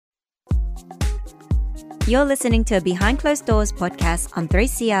You're listening to a Behind Closed Doors podcast on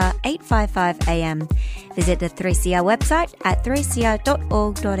 3CR 855 AM. Visit the 3CR website at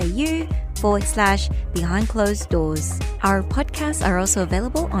 3cr.org.au/Behind Closed Doors. Our podcasts are also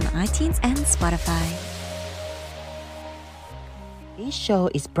available on iTunes and Spotify. This show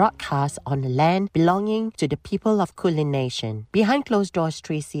is broadcast on the land belonging to the people of Kulin Nation. Behind Closed Doors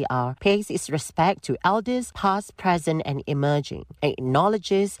 3CR pays its respect to elders past, present and emerging, and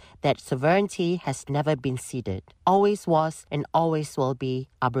acknowledges that sovereignty has never been ceded, always was and always will be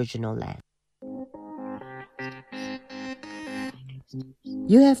Aboriginal land.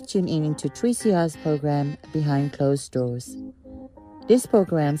 You have tuned in to 3CR's program Behind Closed Doors. This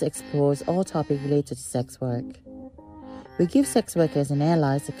program explores all topics related to sex work. We give sex workers and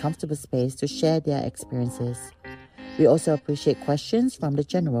allies a comfortable space to share their experiences. We also appreciate questions from the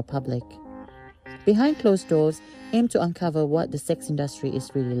general public. Behind Closed Doors aim to uncover what the sex industry is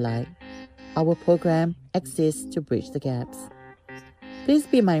really like. Our program exists to bridge the gaps. Please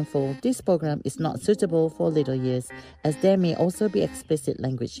be mindful, this program is not suitable for little ears, as there may also be explicit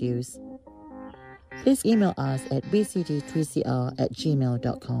language use. Please email us at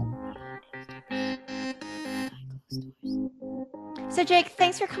bcd3cr@gmail.com. So, Jake,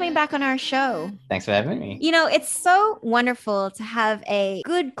 thanks for coming back on our show. Thanks for having me. You know, it's so wonderful to have a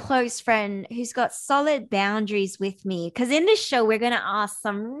good, close friend who's got solid boundaries with me. Because in this show, we're going to ask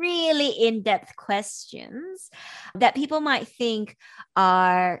some really in-depth questions that people might think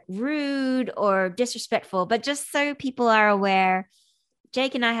are rude or disrespectful. But just so people are aware,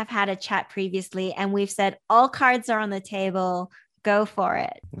 Jake and I have had a chat previously, and we've said all cards are on the table. Go for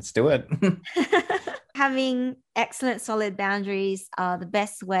it. Let's do it. Having excellent, solid boundaries are the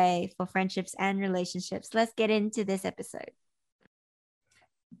best way for friendships and relationships. Let's get into this episode.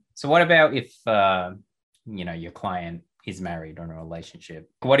 So what about if, your client is married or in a relationship?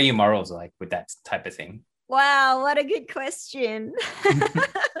 What are your morals like with that type of thing? Wow, what a good question.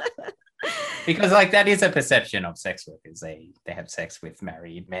 Because that is a perception of sex workers. They have sex with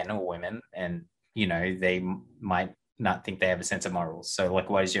married men or women, and, they might not think they have a sense of morals. So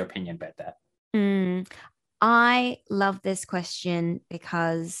what is your opinion about that? I love this question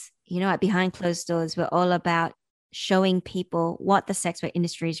because, at Behind Closed Doors, we're all about showing people what the sex work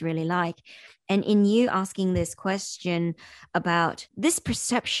industry is really like. And in you asking this question about this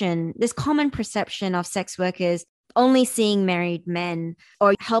perception, this common perception of sex workers only seeing married men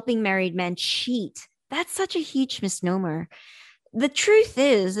or helping married men cheat, that's such a huge misnomer. The truth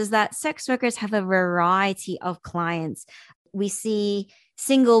is that sex workers have a variety of clients. We see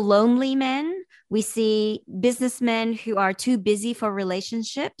single, lonely men. We see businessmen who are too busy for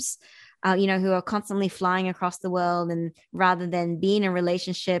relationships, who are constantly flying across the world. And rather than be in a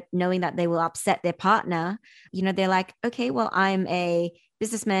relationship, knowing that they will upset their partner, they're like, okay, well, I'm a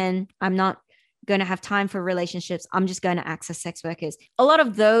businessman. I'm not going to have time for relationships. I'm just going to access sex workers. A lot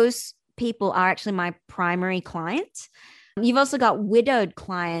of those people are actually my primary client. You've also got widowed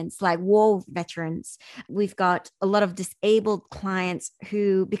clients like war veterans. We've got a lot of disabled clients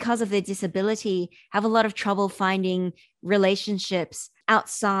who, because of their disability, have a lot of trouble finding relationships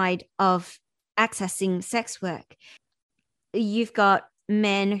outside of accessing sex work. You've got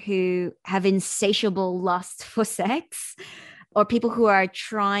men who have insatiable lust for sex, or people who are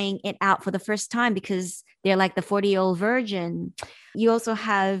trying it out for the first time because they're like the 40-year-old virgin. You also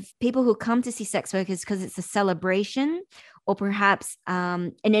have people who come to see sex workers because it's a celebration, or perhaps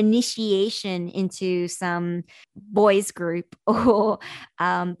an initiation into some boys group, or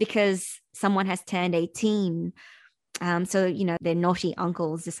because someone has turned 18. So, their naughty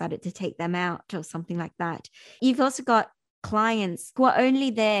uncles decided to take them out or something like that. You've also got clients who are only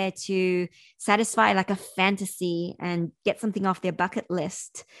there to satisfy like a fantasy and get something off their bucket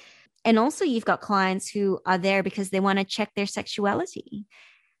list. And also you've got clients who are there because they want to check their sexuality.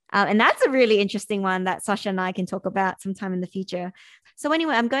 And that's a really interesting one that Sasha and I can talk about sometime in the future. So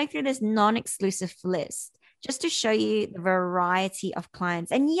anyway, I'm going through this non-exclusive list just to show you the variety of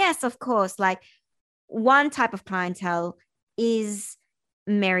clients. And yes, of course, one type of clientele is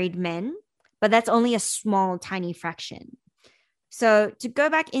married men, but that's only a small, tiny fraction. So to go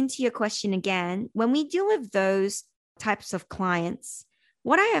back into your question again, when we deal with those types of clients,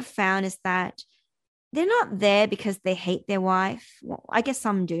 what I have found is that they're not there because they hate their wife. Well, I guess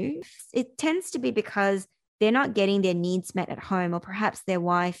some do. It tends to be because they're not getting their needs met at home, or perhaps their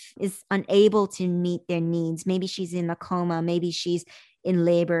wife is unable to meet their needs. Maybe she's in a coma. Maybe she's in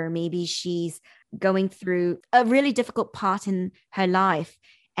labor. Maybe she's going through a really difficult part in her life.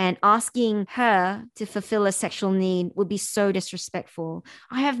 And asking her to fulfill a sexual need would be so disrespectful.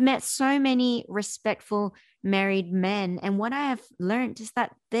 I have met so many respectful married men. And what I have learned is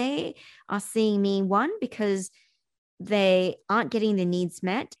that they are seeing me, one, because they aren't getting their needs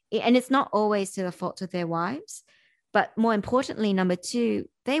met. And it's not always to the fault of their wives. But more importantly, number two,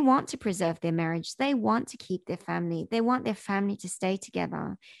 they want to preserve their marriage. They want to keep their family. They want their family to stay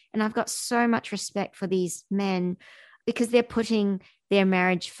together. And I've got so much respect for these men because they're putting their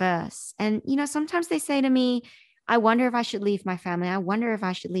marriage first. And, you know, sometimes they say to me, I wonder if I should leave my family. I wonder if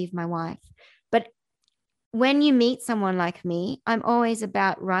I should leave my wife. But when you meet someone like me, I'm always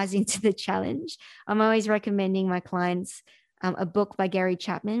about rising to the challenge. I'm always recommending my clients a book by Gary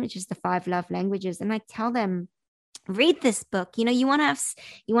Chapman, which is The 5 Love Languages. And I tell them, read this book. You know, you want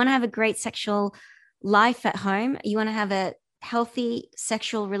to have a great sexual life at home. You want to have a healthy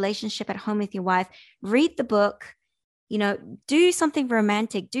sexual relationship at home with your wife. Read the book. You know, do something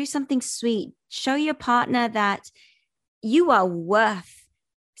romantic, do something sweet. Show your partner that you are worth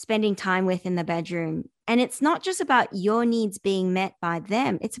spending time with in the bedroom. And it's not just about your needs being met by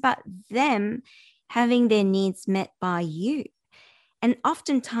them. It's about them having their needs met by you. And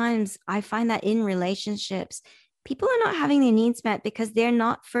oftentimes I find that in relationships, people are not having their needs met because they're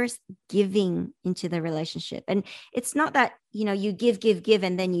not first giving into the relationship. And it's not that, you know, you give,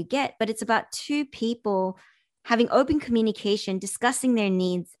 and then you get, but it's about two people having open communication, discussing their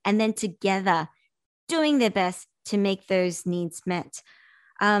needs, and then together doing their best to make those needs met.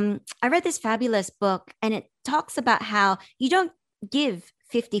 I read this fabulous book, and it talks about how you don't give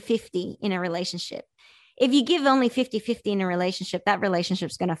 50-50 in a relationship. If you give only 50-50 in a relationship, that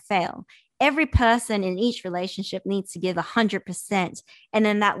relationship's going to fail. Every person in each relationship needs to give 100%. And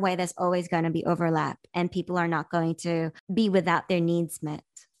then that way, there's always going to be overlap and people are not going to be without their needs met.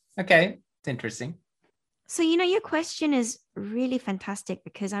 Okay, it's interesting. So, you know, your question is really fantastic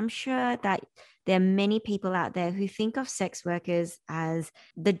because I'm sure that there are many people out there who think of sex workers as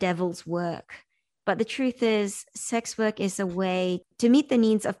the devil's work. But the truth is, sex work is a way to meet the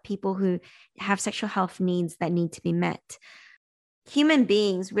needs of people who have sexual health needs that need to be met. Human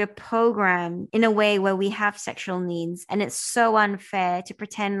beings, we're programmed in a way where we have sexual needs, and it's so unfair to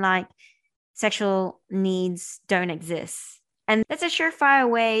pretend like sexual needs don't exist. And that's a surefire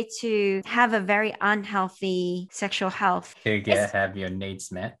way to have a very unhealthy sexual health. Have your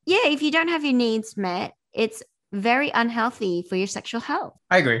needs met. Yeah, if you don't have your needs met, it's very unhealthy for your sexual health.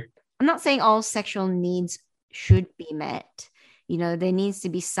 I agree. I'm not saying all sexual needs should be met. You know, there needs to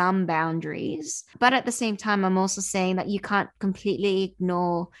be some boundaries. But at the same time, I'm also saying that you can't completely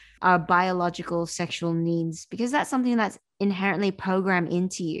ignore our biological sexual needs because that's something that's inherently programmed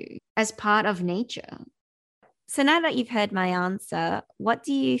into you as part of nature. So now that you've heard my answer, what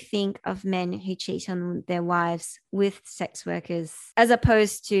do you think of men who cheat on their wives with sex workers as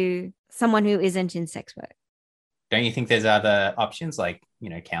opposed to someone who isn't in sex work? Don't you think there's other options like, you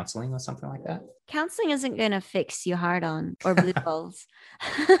know, counseling or something like that? Counseling isn't going to fix your hard on or blue balls.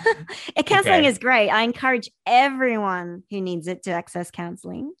 Counseling is great. I encourage everyone who needs it to access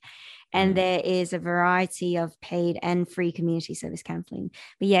counseling. And there is a variety of paid and free community service counseling.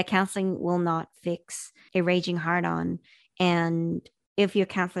 But yeah, counseling will not fix a raging hard on. And if your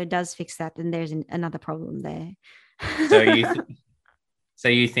counselor does fix that, then there's another problem there. So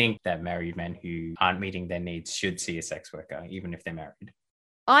you think that married men who aren't meeting their needs should see a sex worker, even if they're married?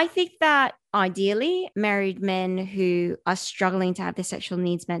 I think that ideally, married men who are struggling to have their sexual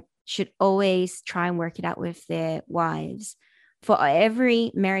needs met should always try and work it out with their wives. For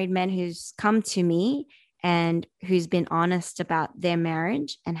every married man who's come to me and who's been honest about their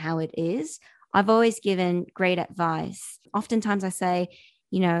marriage and how it is, I've always given great advice. Oftentimes I say,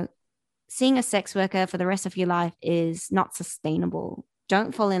 you know, seeing a sex worker for the rest of your life is not sustainable.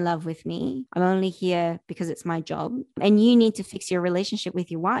 Don't fall in love with me. I'm only here because it's my job. And you need to fix your relationship with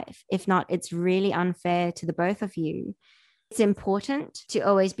your wife. If not, it's really unfair to the both of you. It's important to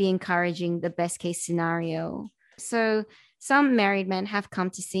always be encouraging the best case scenario. So some married men have come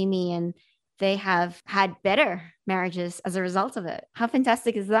to see me and they have had better marriages as a result of it. How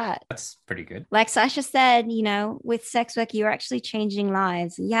fantastic is that? That's pretty good. Like Sasha said, you know, with sex work, you're actually changing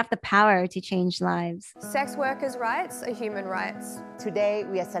lives. You have the power to change lives. Sex workers' rights are human rights. Today,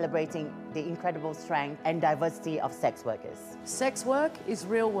 we are celebrating the incredible strength and diversity of sex workers. Sex work is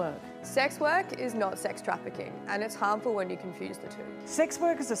real work. Sex work is not sex trafficking, and it's harmful when you confuse the two. Sex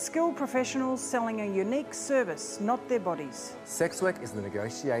workers are skilled professionals selling a unique service, not their bodies. Sex work is the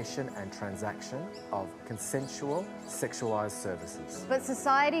negotiation and transaction of consensual, sexualised services. But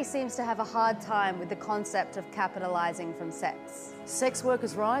society seems to have a hard time with the concept of capitalising from sex. Sex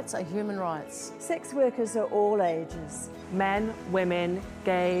workers' rights are human rights. Sex workers are all ages. Men, women,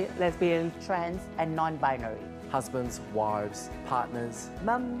 gay, lesbian, trans and non-binary. husbands, wives, partners,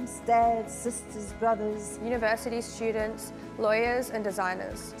 mums, dads, sisters, brothers, university students, lawyers and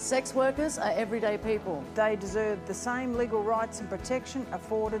designers. Sex workers are everyday people. They deserve the same legal rights and protection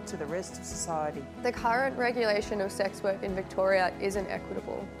afforded to the rest of society. The current regulation of sex work in Victoria isn't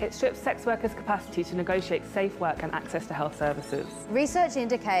equitable. It strips sex workers' capacity to negotiate safe work and access to health services. Research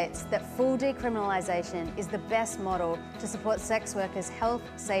indicates that full decriminalisation is the best model to support sex workers' health,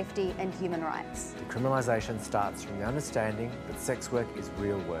 safety and human rights. Decriminalisation starts from the understanding that sex work is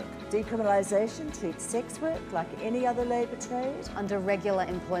real work. Decriminalisation treats sex work like any other labour trade under regular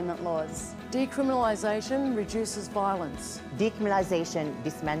employment laws. Decriminalisation reduces violence. Decriminalisation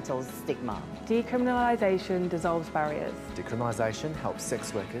dismantles stigma. Decriminalisation dissolves barriers. Decriminalisation helps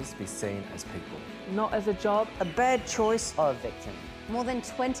sex workers be seen as people. Not as a job, A bad choice. Or a victim. More than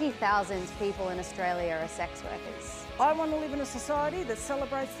 20,000 people in Australia are sex workers. I want to live in a society that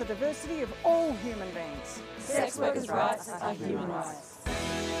celebrates the diversity of all human beings. Sex workers' rights are human rights.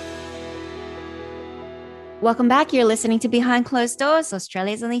 Welcome back. You're listening to Behind Closed Doors,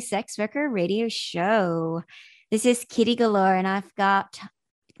 Australia's only sex worker radio show. This is Kitty Galore, and I've got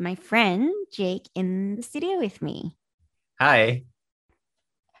my friend Jake in the studio with me. Hi.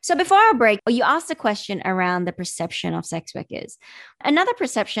 So before our break, you asked a question around the perception of sex workers. Another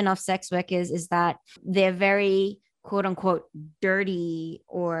perception of sex workers is that they're very quote unquote dirty,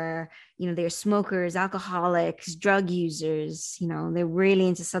 or, they're smokers, alcoholics, drug users, they're really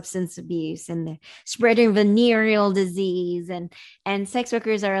into substance abuse and they're spreading venereal disease. And sex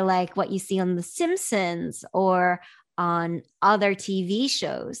workers are like what you see on The Simpsons or on other TV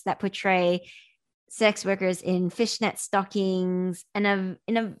shows that portray sex workers in fishnet stockings and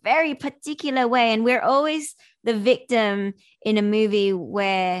in a very particular way. And we're always the victim in a movie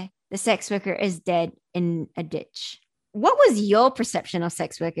where the sex worker is dead in a ditch. What was your perception of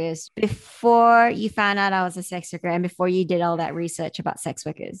sex workers before you found out I was a sex worker and before you did all that research about sex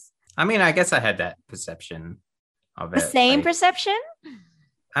workers? I mean, I guess I had that perception of it. The same perception?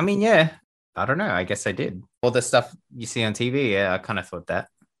 I mean, yeah. I don't know. I guess I did. All the stuff you see on TV, yeah, I kind of thought that.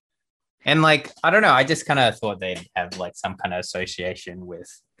 And I don't know. I just kind of thought they'd have some kind of association with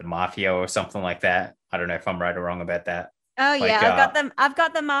the mafia or something like that. I don't know if I'm right or wrong about that. Oh I've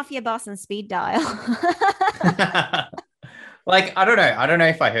got the mafia boss on speed dial. I don't know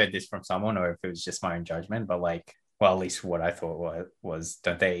if I heard this from someone or if it was just my own judgment, but at least what I thought was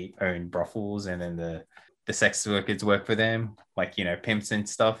don't they own brothels and then the sex workers work for them, pimps and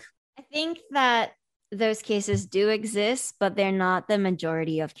stuff? I think that those cases do exist, but they're not the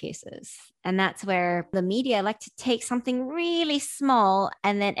majority of cases. And that's where the media like to take something really small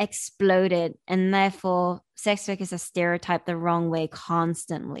and then explode it. And therefore, sex workers are stereotyped the wrong way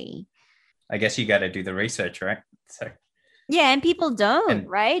constantly. I guess you got to do the research, right? So yeah, and people don't,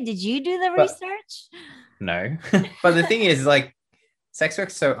 right? Did you do the research? No. But the thing is, sex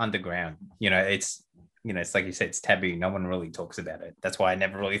work is so underground. It's like you said, it's taboo. No one really talks about it. That's why I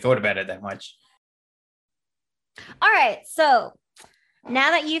never really thought about it that much. All right, so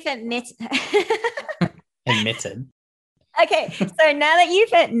now that you've admitted. Okay, so now that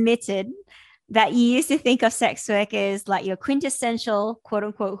you've admitted that you used to think of sex workers like your quintessential quote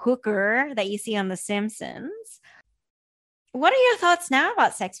unquote hooker that you see on The Simpsons, what are your thoughts now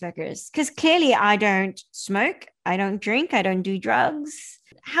about sex workers? Because clearly I don't smoke, I don't drink, I don't do drugs.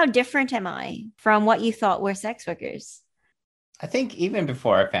 How different am I from what you thought were sex workers? I think even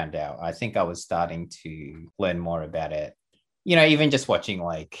before I found out, I think I was starting to learn more about it. Even just watching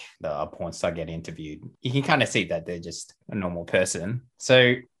the porn star get interviewed, you can kind of see that they're just a normal person.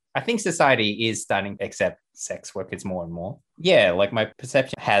 So I think society is starting to accept sex workers more and more. Yeah, my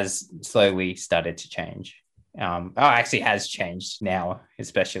perception has slowly started to change. Actually has changed now,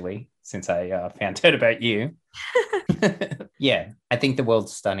 especially since I found out about you. Yeah, I think the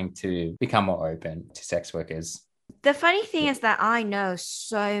world's starting to become more open to sex workers. The funny thing is that I know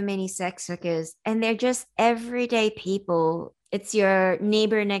so many sex workers and they're just everyday people. It's your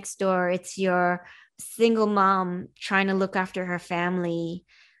neighbor next door. It's your single mom trying to look after her family.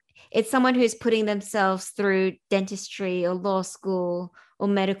 It's someone who's putting themselves through dentistry or law school or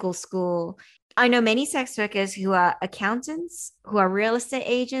medical school. I know many sex workers who are accountants, who are real estate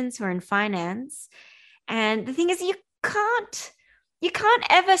agents, who are in finance. And the thing is, you can't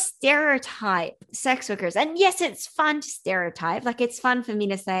ever stereotype sex workers. And yes, it's fun to stereotype. It's fun for me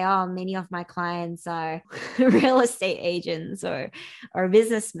to say, oh, many of my clients are real estate agents or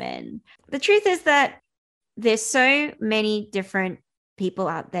businessmen. The truth is that there's so many different people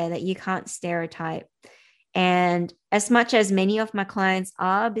out there that you can't stereotype. And as much as many of my clients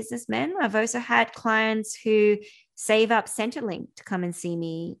are businessmen, I've also had clients who save up Centrelink to come and see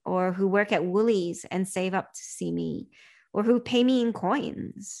me, or who work at Woolies and save up to see me, or who pay me in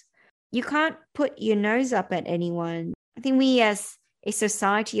coins. You can't put your nose up at anyone. I think we, as a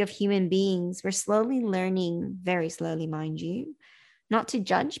society of human beings, we're slowly learning, very slowly, mind you, not to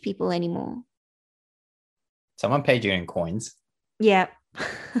judge people anymore. Someone paid you in coins. Yeah.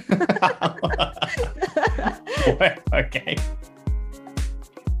 Okay.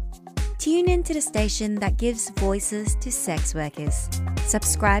 Tune into the station that gives voices to sex workers.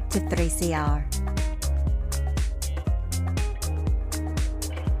 Subscribe to 3CR.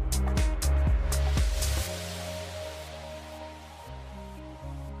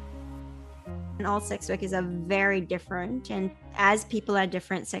 And all sex workers are very different. And as people are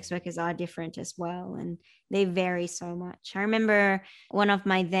different, sex workers are different as well. And they vary so much. I remember one of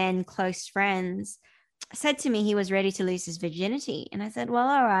my then close friends said to me he was ready to lose his virginity. And I said, well,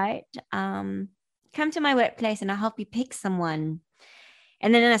 all right, come to my workplace and I'll help you pick someone.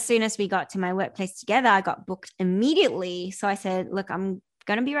 And then as soon as we got to my workplace together, I got booked immediately. So I said, look, I'm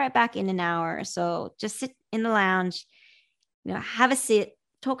going to be right back in an hour. So just sit in the lounge, have a sit,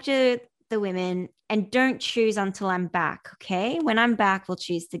 talk to the women, and don't choose until I'm back. Okay. When I'm back, we'll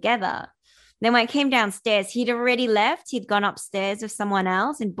choose together. Then when I came downstairs, he'd already left. He'd gone upstairs with someone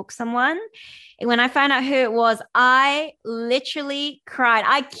else and booked someone. And when I found out who it was, I literally cried.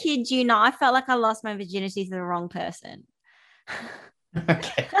 I kid you not. I felt like I lost my virginity to the wrong person.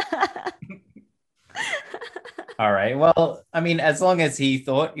 Okay. All right. Well, I mean, as long as he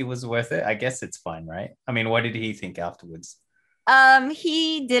thought it was worth it, I guess it's fine, right? I mean, what did he think afterwards?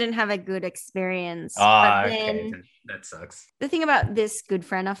 He didn't have a good experience. Okay. That sucks. The thing about this good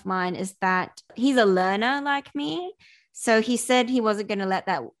friend of mine is that he's a learner like me. So he said he wasn't going to let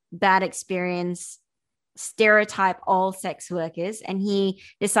that bad experience stereotype all sex workers. And he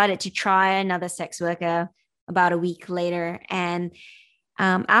decided to try another sex worker about a week later. And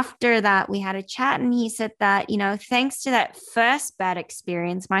after that, we had a chat, and he said that, thanks to that first bad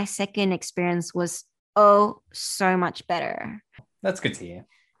experience, my second experience was so much better. That's good to hear.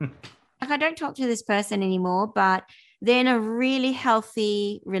 I don't talk to this person anymore, but they're in a really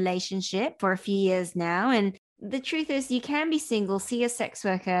healthy relationship for a few years now. And the truth is, you can be single, see a sex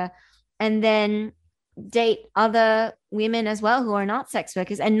worker, and then date other women as well who are not sex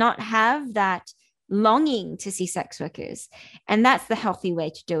workers and not have that longing to see sex workers. And that's the healthy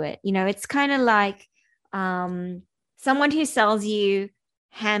way to do it. It's kind of like someone who sells you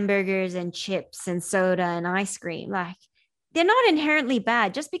hamburgers and chips and soda and ice cream. Like, they're not inherently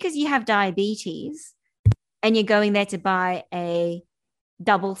bad. Just because you have diabetes and you're going there to buy a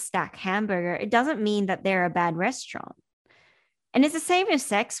double stack hamburger, it doesn't mean that they're a bad restaurant. And it's the same with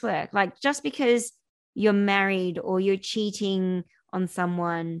sex work. Like, just because you're married or you're cheating on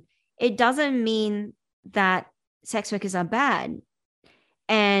someone, it doesn't mean that sex workers are bad.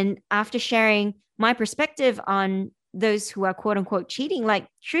 And after sharing my perspective on those who are quote unquote cheating, like,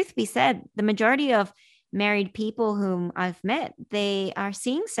 truth be said, the majority of married people whom I've met, they are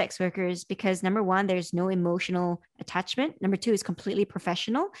seeing sex workers because, number one, there's no emotional attachment. Number two, it's completely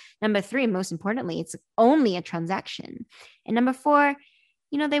professional. Number three, most importantly, it's only a transaction. And number four,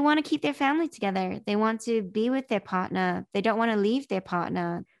 they want to keep their family together. They want to be with their partner. They don't want to leave their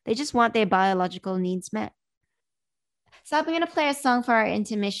partner. They just want their biological needs met. So I'm going to play a song for our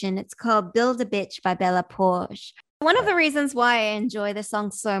intermission. It's called Build a Bitch by Bella Poarch. One of the reasons why I enjoy the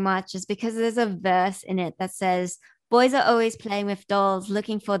song so much is because there's a verse in it that says, boys are always playing with dolls,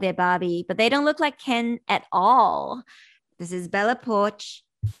 looking for their Barbie, but they don't look like Ken at all. This is Bella Poarch,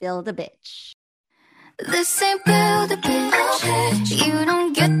 Build a Bitch. This ain't Build a Bitch. You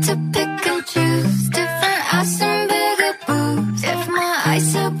don't get to pick and choose. Different ass and bigger boobs. If my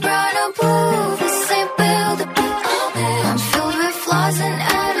eyes are brown or blue, this ain't Build a Bitch. I'm filled with flaws and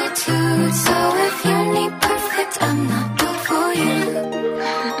attitudes. So if you need perfect, I'm not built for you.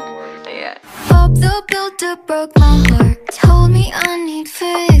 Yeah. Bob the Builder broke my heart. Told me I need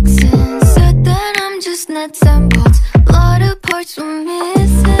fixing. Said that I'm just nuts and bolts. A lot of parts were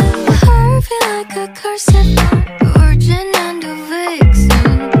missing. I feel like a curse if I'm a virgin and a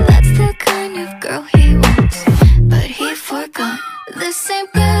vixen. That's the kind of girl he wants, but he forgot. This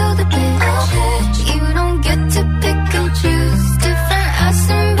ain't Build a Bitch. You don't get to pick and choose. Different ass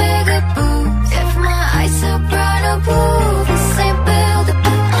and bigger boobs. If my eyes are brown or blue, this ain't Build a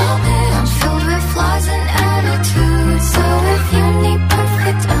Bitch. I'm filled with flaws and attitudes. So if you need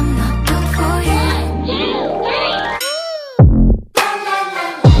perfect, I'm not built for you.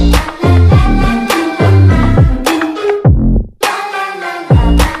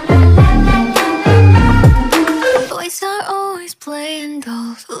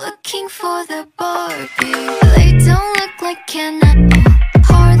 both looking for the Barbie. They don't look like Ken at all,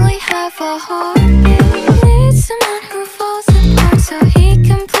 hardly have a heartbeat. Need someone who falls apart so he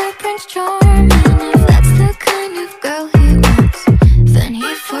can play Prince Charming. If that's the kind of girl he wants, then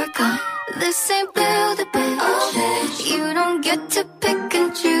he forgot. This ain't Build-A-Bitch. You don't get to pick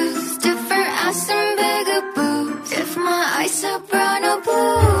and choose. Different ass and bigger boobs. If my eyes are brown or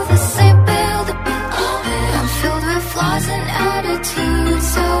blue, this ain't Build-A-Bitch. I'm filled with flaws and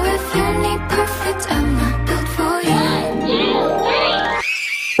attitudes. So if you need perfect, I'm not built for you. 1, 2, 3.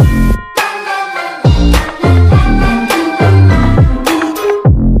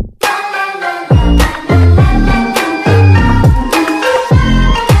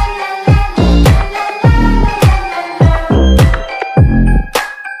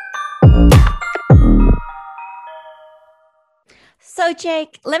 So,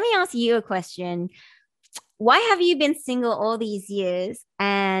 Jake, let me ask you a question. Why have you been single all these years?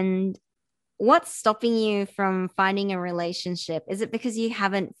 And what's stopping you from finding a relationship? Is it because you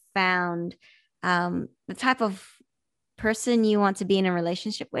haven't found the type of person you want to be in a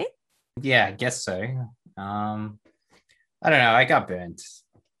relationship with? Yeah, I guess so. I don't know. I got burnt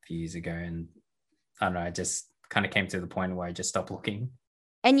a few years ago, and I don't know. I just kind of came to the point where I just stopped looking.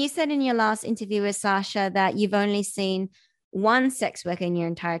 And you said in your last interview with Sasha that you've only seen one sex worker in your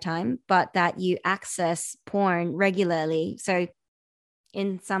entire time, but that you access porn regularly. So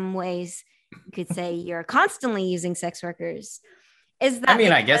in some ways, you could say you're constantly using sex workers. Is that? I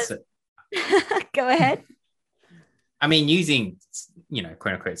mean, I guess it. Go ahead. I mean, using,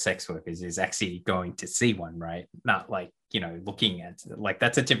 quote unquote sex workers is actually going to see one, right? Not like, looking at, like,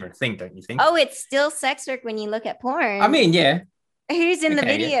 that's a different thing, don't you think? Oh, it's still sex work when you look at porn. I mean, yeah. Who's in the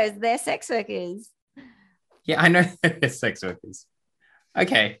videos? Yeah. They're sex workers. Yeah, I know they're sex workers.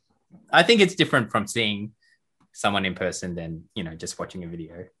 Okay. I think it's different from seeing someone in person than, just watching a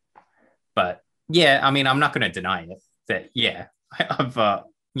video. But yeah, I mean, I'm not going to deny it that, yeah, I've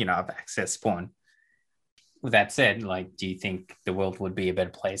accessed porn. With that said, like, do you think the world would be a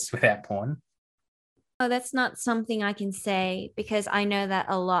better place without porn? Oh, that's not something I can say, because I know that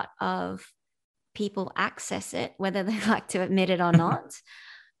a lot of people access it, whether they like to admit it or not.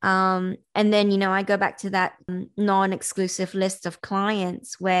 And then, I go back to that non-exclusive list of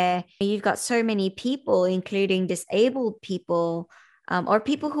clients where you've got so many people, including disabled people, or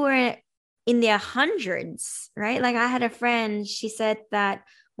people who are in their hundreds, right? Like I had a friend, she said that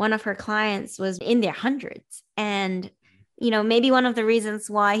one of her clients was in their hundreds. And, maybe one of the reasons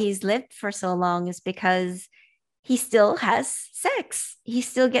why he's lived for so long is because he still has sex. He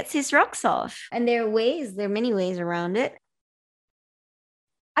still gets his rocks off. And there are many ways around it.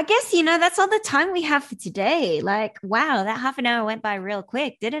 I guess, that's all the time we have for today. Like, wow, that half an hour went by real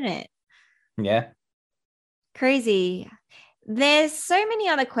quick, didn't it? Yeah. Crazy. There's so many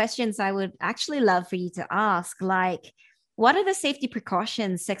other questions I would actually love for you to ask. Like, what are the safety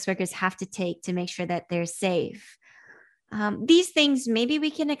precautions sex workers have to take to make sure that they're safe? These things maybe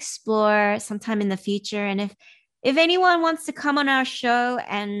we can explore sometime in the future. And if anyone wants to come on our show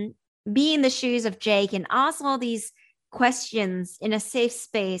and be in the shoes of Jake and ask all these questions in a safe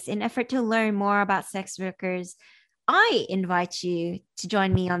space in effort to learn more about sex workers, I invite you to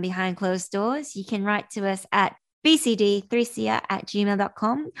join me on Behind Closed Doors. You can write to us at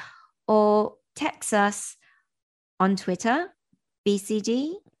bcd3cr@gmail.com or text us on Twitter,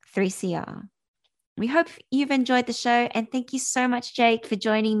 bcd3cr. We hope you've enjoyed the show, and thank you so much, Jake, for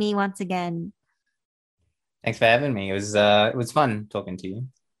joining me once again. Thanks for having me. It was fun talking to you.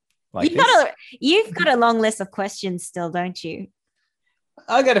 You've got a long list of questions still, don't you?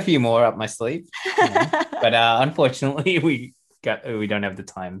 I got a few more up my sleeve, but unfortunately, we don't have the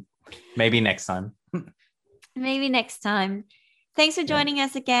time. Maybe next time. Maybe next time. Thanks for joining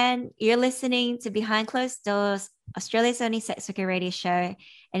us again. You're listening to Behind Closed Doors, Australia's only sex worker radio show,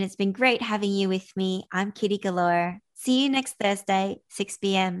 and it's been great having you with me. I'm Kitty Galore. See you next Thursday, 6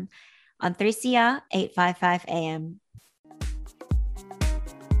 p.m. on 3CR 855 AM.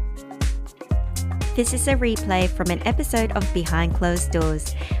 This is a replay from an episode of Behind Closed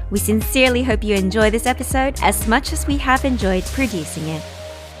Doors. We sincerely hope you enjoy this episode as much as we have enjoyed producing it.